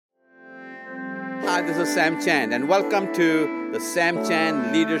Hi, this is Sam Chan, and welcome to the Sam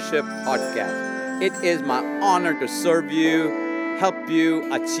Chan Leadership Podcast. It is my honor to serve you, help you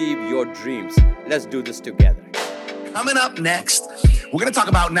achieve your dreams. Let's do this together. Coming up next, we're going to talk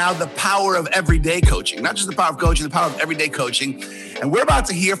about now the power of everyday coaching, not just the power of coaching, the power of everyday coaching. And we're about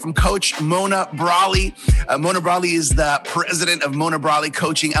to hear from Coach Mona Brawley. Mona Brawley is the president of Mona Brawley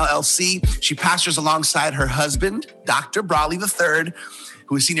Coaching LLC. She pastors alongside her husband, Dr. Brawley III,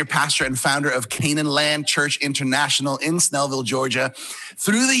 who is senior pastor and founder of Canaan Land Church International in Snellville, Georgia.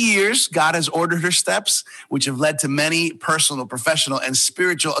 Through the years, God has ordered her steps, which have led to many personal, professional, and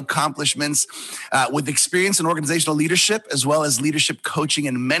spiritual accomplishments with experience in organizational leadership, as well as leadership coaching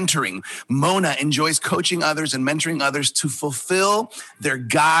and mentoring. Mona enjoys coaching others and mentoring others to fulfill their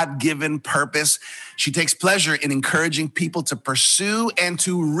God-given purpose. She takes pleasure in encouraging people to pursue and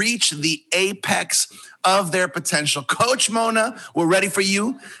to reach the apex of their potential. Coach Mona, we're ready for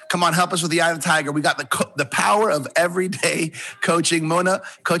you. Come on, help us with the eye of the tiger. We got the power of everyday coaching. Mona,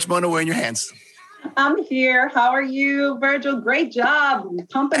 Coach Mona, we're in your hands. I'm here. How are you, Virgil? Great job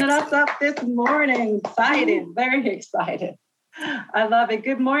pumping us up this morning. Excited, very excited. I love it.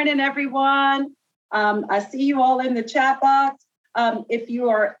 Good morning, everyone. I see you all in the chat box. If you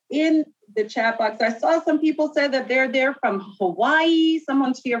are in the chat box, I saw some people say that they're there from Hawaii.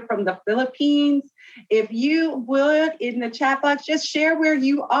 Someone's here from the Philippines. If you would, in the chat box, just share where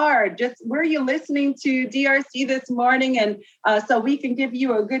you are, just where you're listening to DRC this morning. And so we can give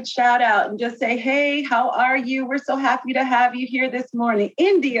you a good shout out and just say, hey, how are you? We're so happy to have you here this morning.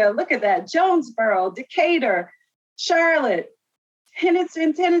 India, look at that. Jonesboro, Decatur, Charlotte,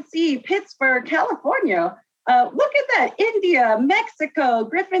 Henderson, Tennessee, Pittsburgh, California. Look at that. India, Mexico,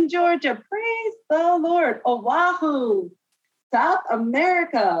 Griffin, Georgia. Praise the Lord. Oahu, South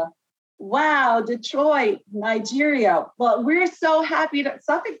America. Wow, Detroit, Nigeria. Well, we're so happy to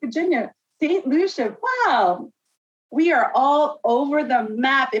Suffolk, Virginia, St. Lucia. Wow, we are all over the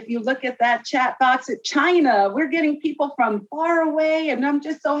map. If you look at that chat box at China, we're getting people from far away, and I'm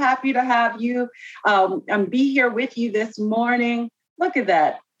just so happy to have you and be here with you this morning. Look at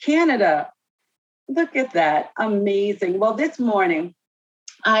that, Canada. Look at that, amazing. Well, this morning,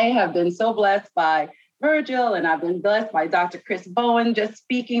 I have been so blessed by Virgil, and I've been blessed by Dr. Chris Bowen just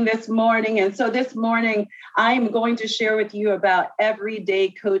speaking this morning. And so this morning, I'm going to share with you about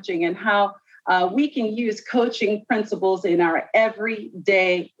everyday coaching and how we can use coaching principles in our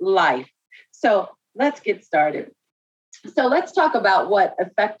everyday life. So let's get started. So let's talk about what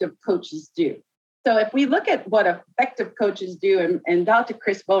effective coaches do. So if we look at what effective coaches do, and Dr.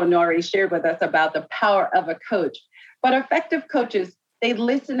 Chris Bowen already shared with us about the power of a coach, but effective coaches, they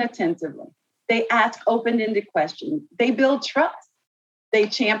listen attentively. They ask open-ended questions. They build trust. They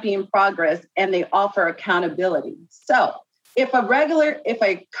champion progress, and they offer accountability. So if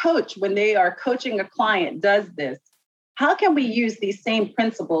a coach, when they are coaching a client, does this, how can we use these same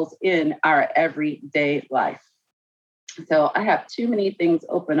principles in our everyday life? So I have too many things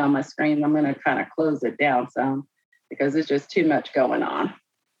open on my screen. I'm going to kind of close it down some because there's just too much going on.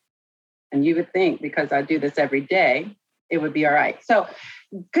 And you would think because I do this every day, it would be all right. So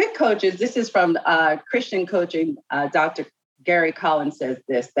good coaches, this is from Christian Coaching. Dr. Gary Collins says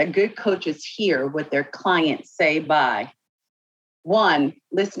this, that good coaches hear what their clients say by, 1,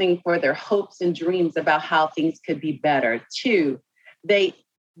 listening for their hopes and dreams about how things could be better. 2, they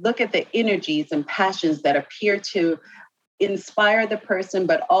look at the energies and passions that appear to inspire the person,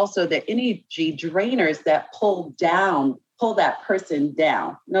 but also the energy drainers that pull that person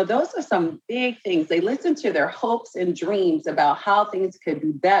down. Now, those are some big things. They listen to their hopes and dreams about how things could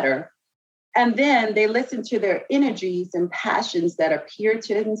be better. And then they listen to their energies and passions that appear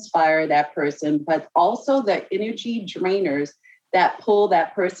to inspire that person, but also the energy drainers that pull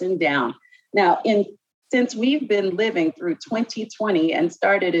that person down. Now, since we've been living through 2020 and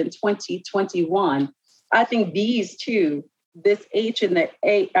started in 2021, I think these two, this H and the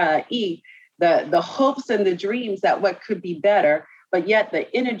E, the hopes and the dreams that what could be better, but yet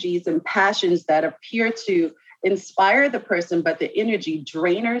the energies and passions that appear to inspire the person, but the energy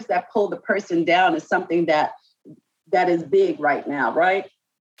drainers that pull the person down is something that is big right now, right?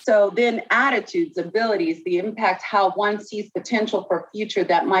 So then attitudes, abilities, the impact, how one sees potential for future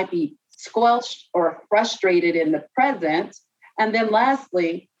that might be squelched or frustrated in the present. And then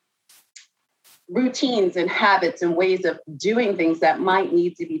lastly, routines and habits and ways of doing things that might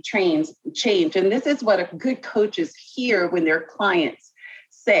need to be changed. And this is what a good coaches hear when their clients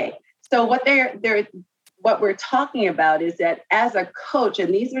say. So what we're talking about is that as a coach,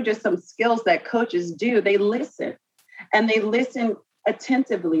 and these are just some skills that coaches do, they listen. And they listen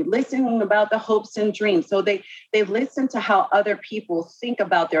attentively, listening about the hopes and dreams. So they listen to how other people think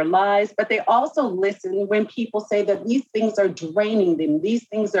about their lives, but they also listen when people say that these things are draining them, these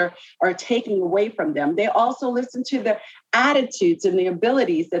things are taking away from them. They also listen to the attitudes and the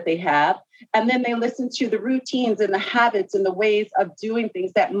abilities that they have. And then they listen to the routines and the habits and the ways of doing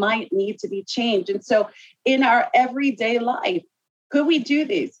things that might need to be changed. And so in our everyday life, could we do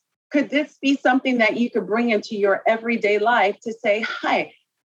these? Could this be something that you could bring into your everyday life to say, hi,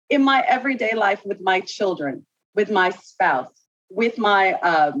 in my everyday life with my children, with my spouse, with my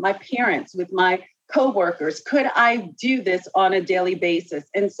parents, with my coworkers, could I do this on a daily basis?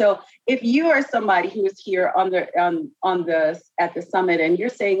 And so if you are somebody who is here at the summit and you're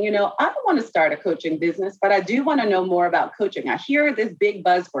saying, I don't want to start a coaching business, but I do want to know more about coaching. I hear this big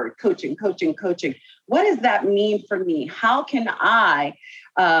buzzword, coaching. What does that mean for me? How can I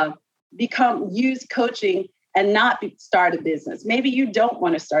use coaching and not start a business? Maybe you don't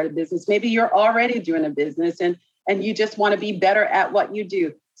want to start a business. Maybe you're already doing a business and you just want to be better at what you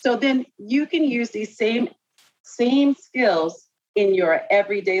do. So then you can use these same skills in your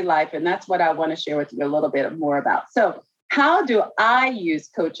everyday life. And that's what I want to share with you a little bit more about. So how do I use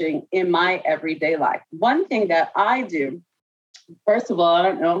coaching in my everyday life? One thing that I do, first of all, I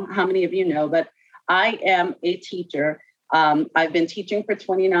don't know how many of you know, but I am a teacher. I've been teaching for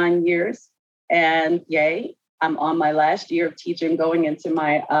 29 years, and yay, I'm on my last year of teaching, going into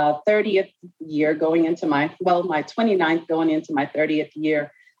my 30th year, my 29th, going into my 30th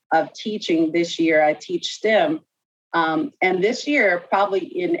year of teaching. This year, I teach STEM. And this year, probably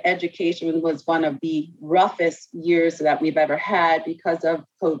in education, was one of the roughest years that we've ever had because of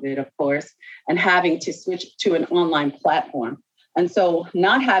COVID, of course, and having to switch to an online platform. And so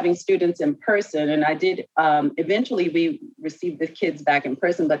not having students in person, and I did, eventually we received the kids back in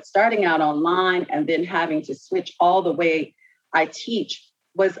person, but starting out online and then having to switch all the way I teach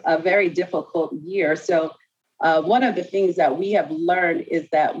was a very difficult year. So one of the things that we have learned is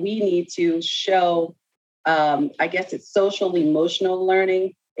that we need to show, I guess it's social emotional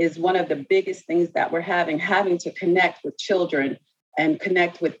learning is one of the biggest things that we're having to connect with children and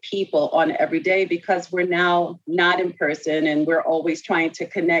connect with people on every day, because we're now not in person and we're always trying to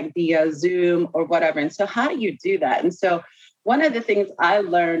connect via Zoom or whatever. And so how do you do that? And so one of the things I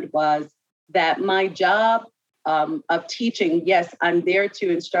learned was that my job of teaching, yes, I'm there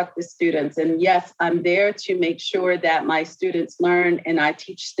to instruct the students. And yes, I'm there to make sure that my students learn, and I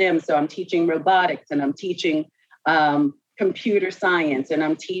teach STEM. So I'm teaching robotics, and I'm teaching computer science, and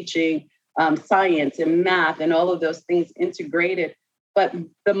I'm teaching science and math and all of those things integrated. But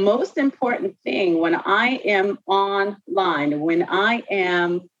the most important thing when I am online, when I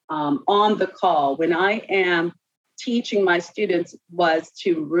am on the call, when I am teaching my students, was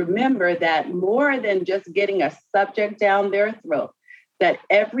to remember that more than just getting a subject down their throat, that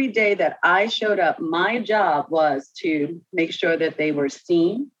every day that I showed up, my job was to make sure that they were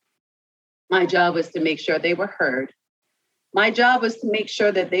seen. My job was to make sure they were heard. My job was to make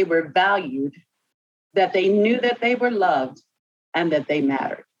sure that they were valued, that they knew that they were loved, and that they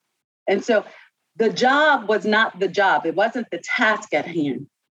mattered. And so the job was not the job. It wasn't the task at hand.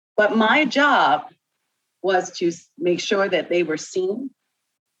 But my job was to make sure that they were seen.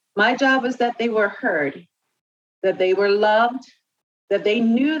 My job was that they were heard, that they were loved, that they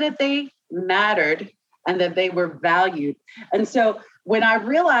knew that they mattered, and that they were valued. And so when I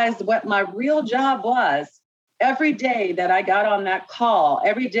realized what my real job was, every day that I got on that call,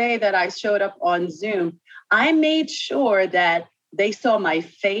 every day that I showed up on Zoom, I made sure that they saw my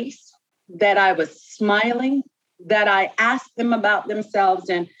face, that I was smiling, that I asked them about themselves.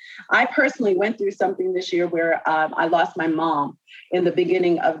 And I personally went through something this year where I lost my mom in the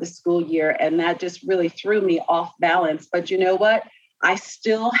beginning of the school year, and that just really threw me off balance. But you know what? I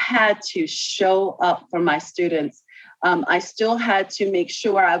still had to show up for my students. I still had to make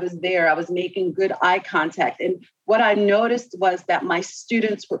sure I was there. I was making good eye contact. And what I noticed was that my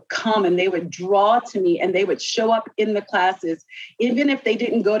students would come and they would draw to me, and they would show up in the classes, even if they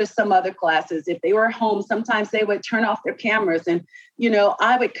didn't go to some other classes. If they were home, sometimes they would turn off their cameras, and,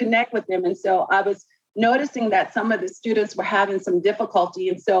 I would connect with them. And so I was noticing that some of the students were having some difficulty.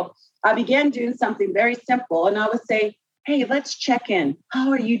 And so I began doing something very simple. And I would say, hey, let's check in. How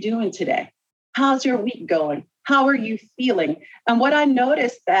are you doing today? How's your week going? How are you feeling? And what I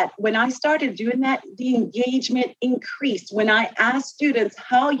noticed that when I started doing that, the engagement increased. When I asked students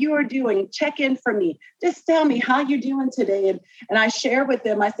how you are doing, check in for me. Just tell me how you're doing today. And I share with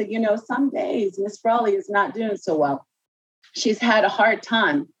them, I said, some days Miss Brawley is not doing so well. She's had a hard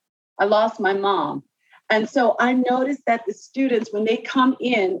time. I lost my mom. And so I noticed that the students, when they come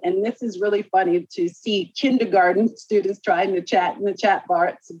in, and this is really funny to see kindergarten students trying to chat in the chat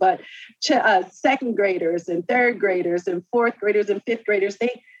bars, but second graders and third graders and fourth graders and fifth graders,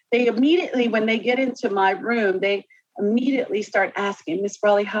 they immediately, when they get into my room, they immediately start asking, Miss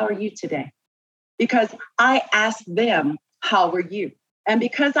Brawley, how are you today? Because I asked them, how were you? And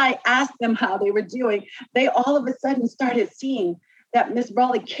because I asked them how they were doing, they all of a sudden started seeing that Miss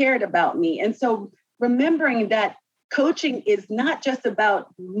Brawley cared about me. And so remembering that coaching is not just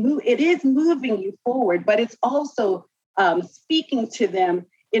about, it is moving you forward, but it's also speaking to them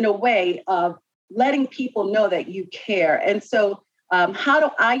in a way of letting people know that you care. And so how do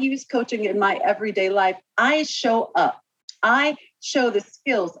I use coaching in my everyday life? I show up. I show the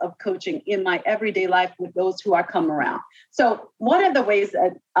skills of coaching in my everyday life with those who I come around. So one of the ways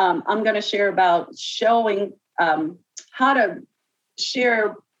that I'm going to share about showing how to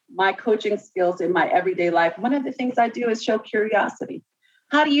share my coaching skills in my everyday life, one of the things I do is show curiosity.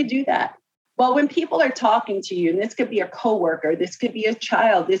 How do you do that? Well, when people are talking to you, and this could be a coworker, this could be a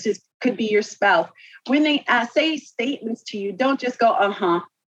child, could be your spouse, when they say statements to you, don't just go,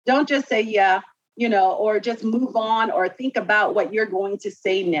 don't just say, yeah, or just move on or think about what you're going to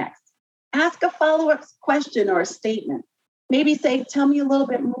say next. Ask a follow-up question or a statement. Maybe say, tell me a little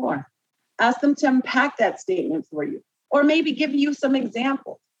bit more. Ask them to unpack that statement for you, or maybe give you some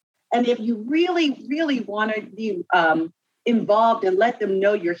examples. And if you really, really want to be involved and let them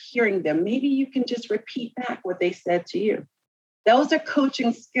know you're hearing them, maybe you can just repeat back what they said to you. Those are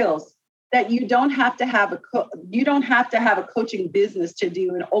coaching skills that you don't have to have a coaching business to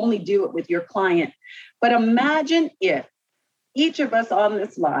do and only do it with your client. But imagine if each of us on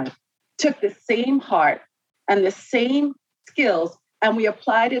this line took the same heart and the same skills and we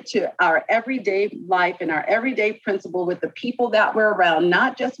applied it to our everyday life and our everyday principle with the people that we're around,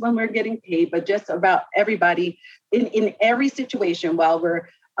 not just when we're getting paid, but just about everybody in every situation while we're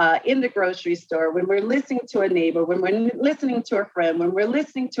in the grocery store, when we're listening to a neighbor, when we're listening to a friend, when we're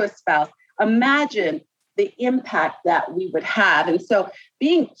listening to a spouse. Imagine the impact that we would have. And so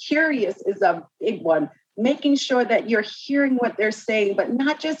being curious is a big one. Making sure that you're hearing what they're saying, but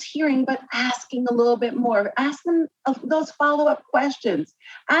not just hearing, but asking a little bit more. Ask them those follow-up questions.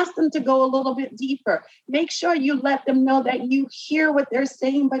 Ask them to go a little bit deeper. Make sure you let them know that you hear what they're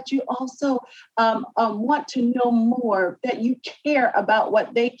saying, but you also want to know more, that you care about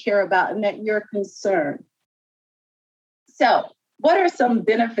what they care about and that you're concerned. So, what are some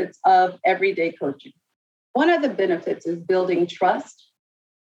benefits of everyday coaching? One of the benefits is building trust,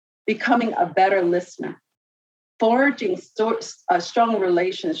 becoming a better listener, forging strong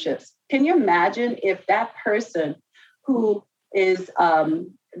relationships. Can you imagine if that person who is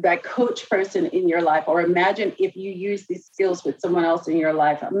that coach person in your life, or imagine if you use these skills with someone else in your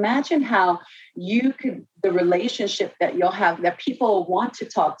life, imagine how the relationship that you'll have, that people want to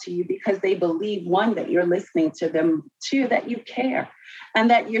talk to you because they believe, one, that you're listening to them, two, that you care, and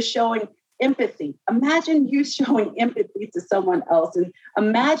that you're showing empathy. Imagine you showing empathy to someone else, and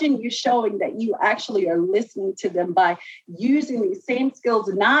imagine you showing that you actually are listening to them by using these same skills,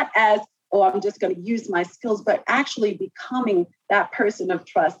 not as, oh, I'm just going to use my skills, but actually becoming that person of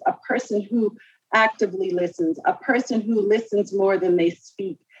trust, a person who actively listens, a person who listens more than they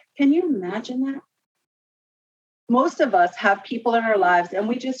speak. Can you imagine that? Most of us have people in our lives and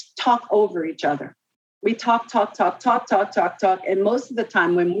we just talk over each other. We talk. And most of the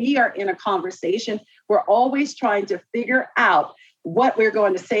time when we are in a conversation, we're always trying to figure out what we're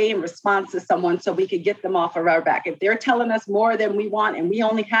going to say in response to someone so we could get them off of our back. If they're telling us more than we want and we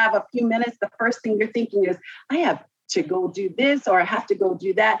only have a few minutes, the first thing you're thinking is, I have to go do this or I have to go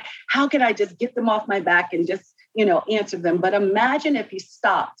do that. How can I just get them off my back and just, answer them? But imagine if you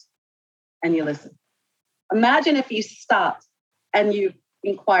stopped and you listened. Imagine if you stopped and you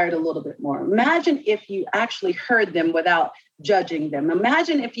inquired a little bit more. Imagine if you actually heard them without judging them.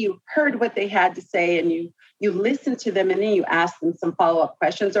 Imagine if you heard what they had to say and you listened to them and then you asked them some follow-up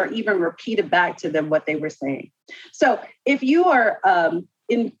questions or even repeated back to them what they were saying. So if you are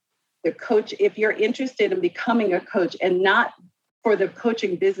in the coach, if you're interested in becoming a coach and not for the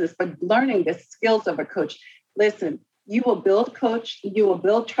coaching business, but learning the skills of a coach, listen, you will build trust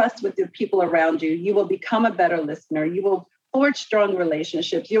with the people around you. You will become a better listener. You will forge strong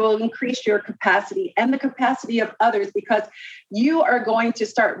relationships. You will increase your capacity and the capacity of others because you are going to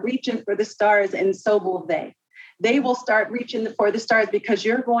start reaching for the stars, and so will they. They will start reaching for the stars because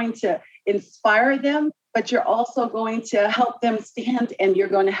you're going to inspire them, but you're also going to help them stand and you're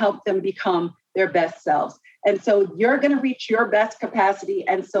going to help them become their best selves. And so you're going to reach your best capacity,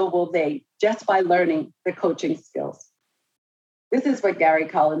 and so will they, just by learning the coaching skills. This is what Gary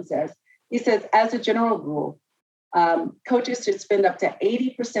Collins says. He says, as a general rule, coaches should spend up to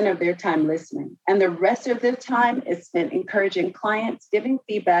 80% of their time listening, and the rest of their time is spent encouraging clients, giving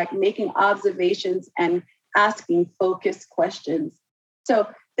feedback, making observations, and asking focused questions. So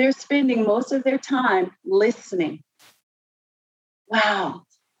they're spending most of their time listening. Wow.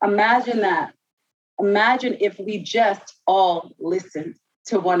 Imagine that. Imagine if we just all listened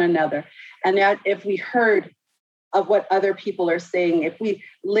to one another, and that if we heard of what other people are saying, if we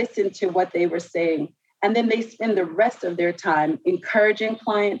listened to what they were saying, and then they spend the rest of their time encouraging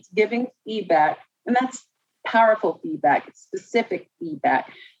clients, giving feedback. And that's powerful feedback. It's specific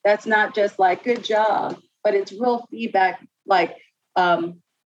feedback. That's not just like, good job, but it's real feedback. Like,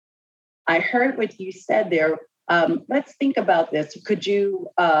 I heard what you said there. Let's think about this.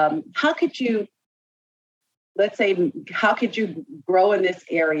 How could you grow in this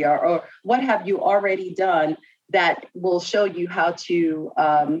area? Or what have you already done that will show you how to,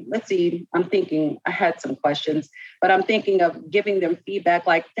 let's see, I had some questions, but I'm thinking of giving them feedback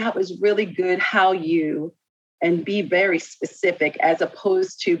like, that was really good, how you, and be very specific as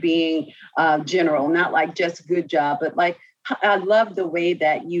opposed to being general, not like just good job, but like, I love the way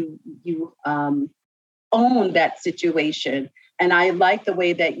that you own that situation. And I like the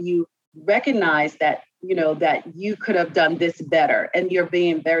way that you recognize that, that you could have done this better. And you're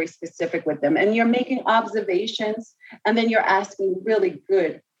being very specific with them, and you're making observations. And then you're asking really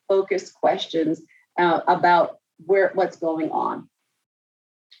good, focused questions about what's going on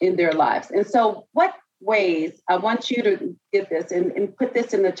in their lives. And so what ways, I want you to get this and put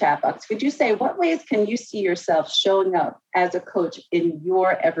this in the chat box. Could you say, what ways can you see yourself showing up as a coach in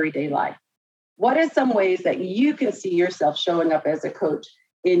your everyday life? What are some ways that you can see yourself showing up as a coach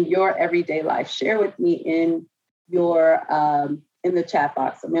in your everyday life? Share with me in your in the chat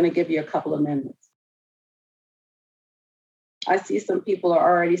box. I'm going to give you a couple of minutes. I see some people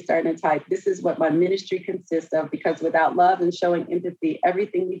are already starting to type, this is what my ministry consists of, because without love and showing empathy,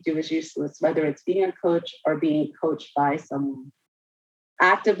 everything we do is useless, whether it's being a coach or being coached by someone.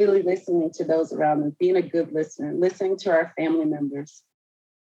 Actively listening to those around us, being a good listener, listening to our family members.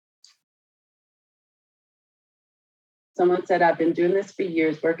 Someone said, I've been doing this for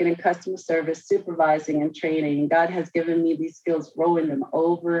years, working in customer service, supervising and training. God has given me these skills, growing them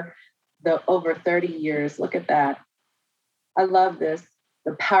over 30 years. Look at that. I love this.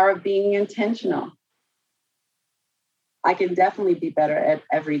 The power of being intentional. I can definitely be better at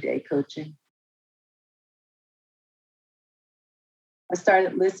everyday coaching. I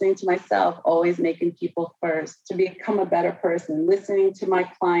started listening to myself, always making people first, to become a better person, listening to my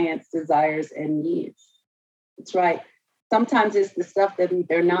clients' desires and needs. That's right. Sometimes it's the stuff that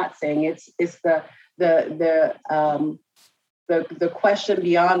they're not saying. It's the question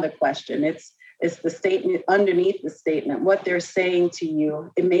beyond the question. It's the statement underneath the statement, what they're saying to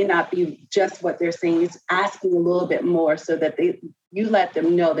you. It may not be just what they're saying. It's asking a little bit more so that you let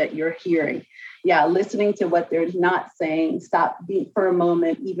them know that you're hearing. Yeah, listening to what they're not saying. Stop for a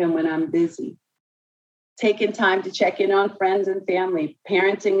moment, even when I'm busy. Taking time to check in on friends and family,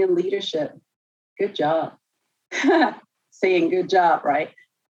 parenting and leadership. Good job. Saying good job, right?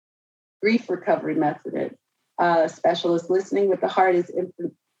 Grief recovery method. Specialist listening with the heart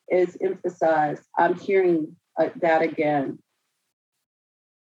is emphasized. I'm hearing that again.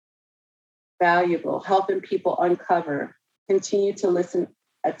 Valuable, helping people uncover. Continue to listen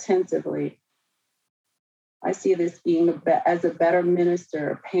attentively. I see this being as a better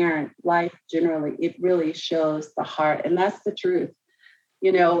minister, parent, life generally. It really shows the heart, and that's the truth.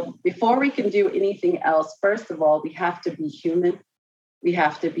 Before we can do anything else, first of all, we have to be human. We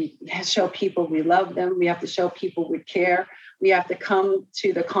have to show people we love them. We have to show people we care. We have to come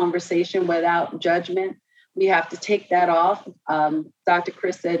to the conversation without judgment. We have to take that off. Dr.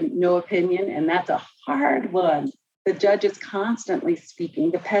 Chris said, no opinion, and that's a hard one. The judge is constantly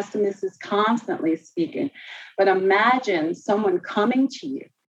speaking. The pessimist is constantly speaking. But imagine someone coming to you,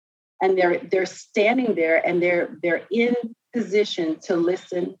 and they're standing there, and they're in position to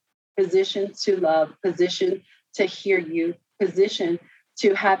listen, position to love, position to hear you, position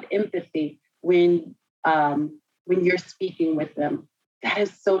to have empathy when you're speaking with them. That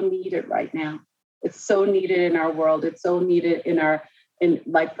is so needed right now. It's so needed in our world. It's so needed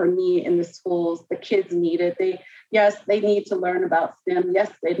like for me in the schools. The kids need it. They need to learn about STEM.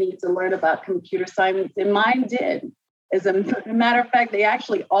 Yes, they need to learn about computer science, and mine did. As a matter of fact, they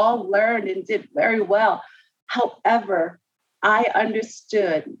actually all learned and did very well. However, I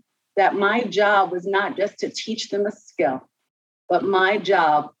understood that my job was not just to teach them a skill, but my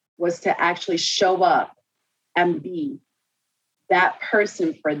job was to actually show up and be that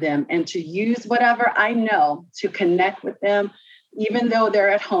person for them, and to use whatever I know to connect with them, even though they're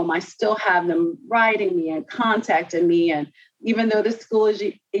at home, I still have them writing me and contacting me. And even though the school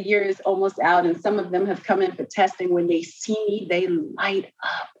year is almost out and some of them have come in for testing, when they see me, they light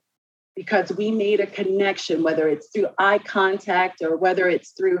up because we made a connection, whether it's through eye contact or whether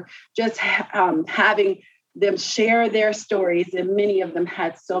it's through just having them share their stories. And many of them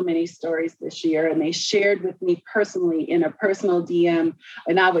had so many stories this year, and they shared with me personally in a personal DM,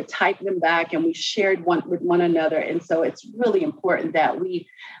 and I would type them back and we shared with one another. And so it's really important that we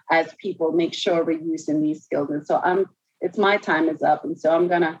as people make sure we're using these skills. And so it's my time is up. And so I'm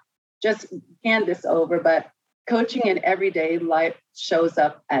going to just hand this over, but coaching in everyday life shows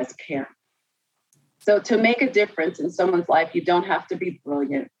up as care. So to make a difference in someone's life, you don't have to be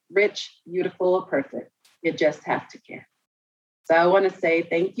brilliant, rich, beautiful, or perfect. You just have to care. So I want to say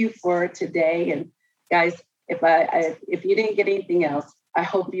thank you for today. And guys, if you didn't get anything else, I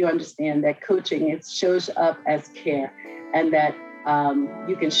hope you understand that coaching, it shows up as care, and that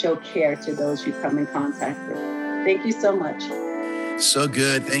you can show care to those you come in contact with. Thank you so much. So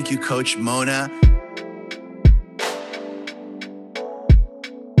good. Thank you, Coach Mona.